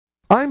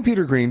I'm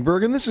Peter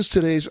Greenberg, and this is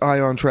today's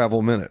Ion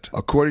Travel Minute.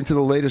 According to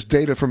the latest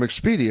data from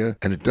Expedia,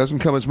 and it doesn't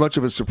come as much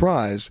of a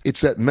surprise, it's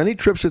that many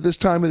trips at this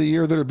time of the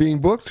year that are being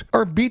booked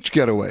are beach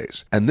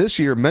getaways. And this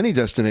year, many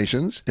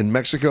destinations in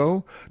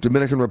Mexico,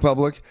 Dominican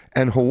Republic,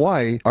 and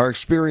Hawaii are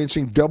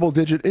experiencing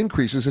double-digit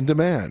increases in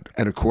demand.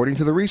 And according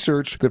to the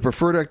research, the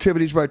preferred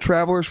activities by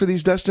travelers for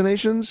these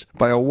destinations,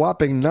 by a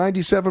whopping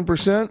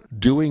 97%,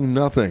 doing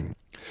nothing.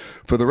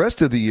 For the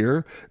rest of the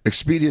year,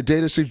 Expedia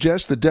data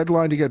suggests the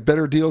deadline to get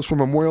better deals for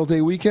Memorial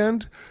Day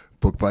weekend,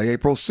 book by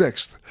April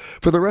 6th.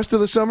 For the rest of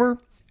the summer,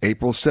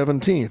 April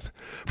 17th.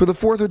 For the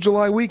 4th of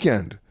July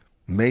weekend,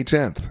 May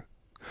 10th.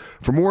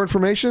 For more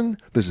information,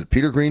 visit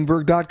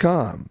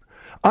petergreenberg.com.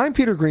 I'm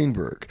Peter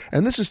Greenberg,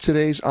 and this is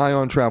today's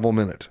Ion Travel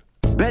Minute.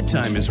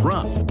 Bedtime is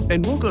rough,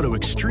 and we'll go to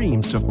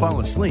extremes to fall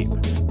asleep.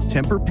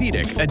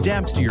 Tempur-Pedic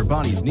adapts to your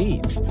body's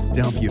needs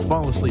to help you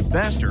fall asleep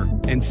faster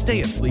and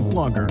stay asleep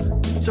longer.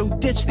 So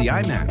ditch the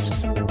eye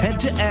masks. Head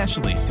to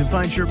Ashley to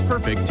find your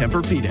perfect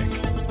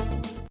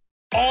Tempur-Pedic.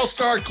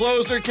 All-star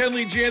closer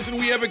Kenley Jansen,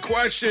 we have a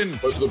question.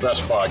 What's the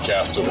best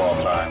podcast of all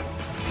time?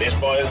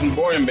 Baseball isn't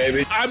boring,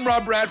 baby. I'm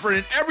Rob Bradford,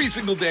 and every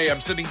single day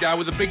I'm sitting down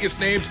with the biggest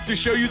names to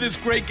show you this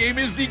great game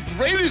is the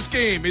greatest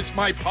game. It's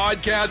my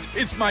podcast.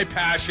 It's my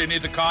passion.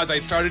 It's a cause I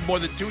started more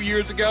than 2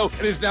 years ago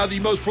and is now the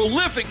most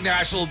prolific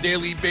national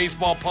daily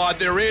baseball pod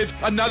there is.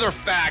 Another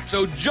fact,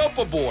 so jump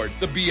aboard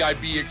the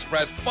BIB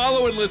Express.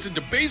 Follow and listen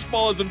to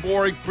Baseball Isn't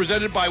Boring,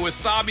 presented by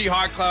Wasabi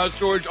Hot Cloud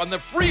Storage on the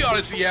free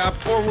Odyssey app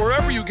or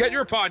wherever you get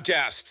your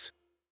podcasts.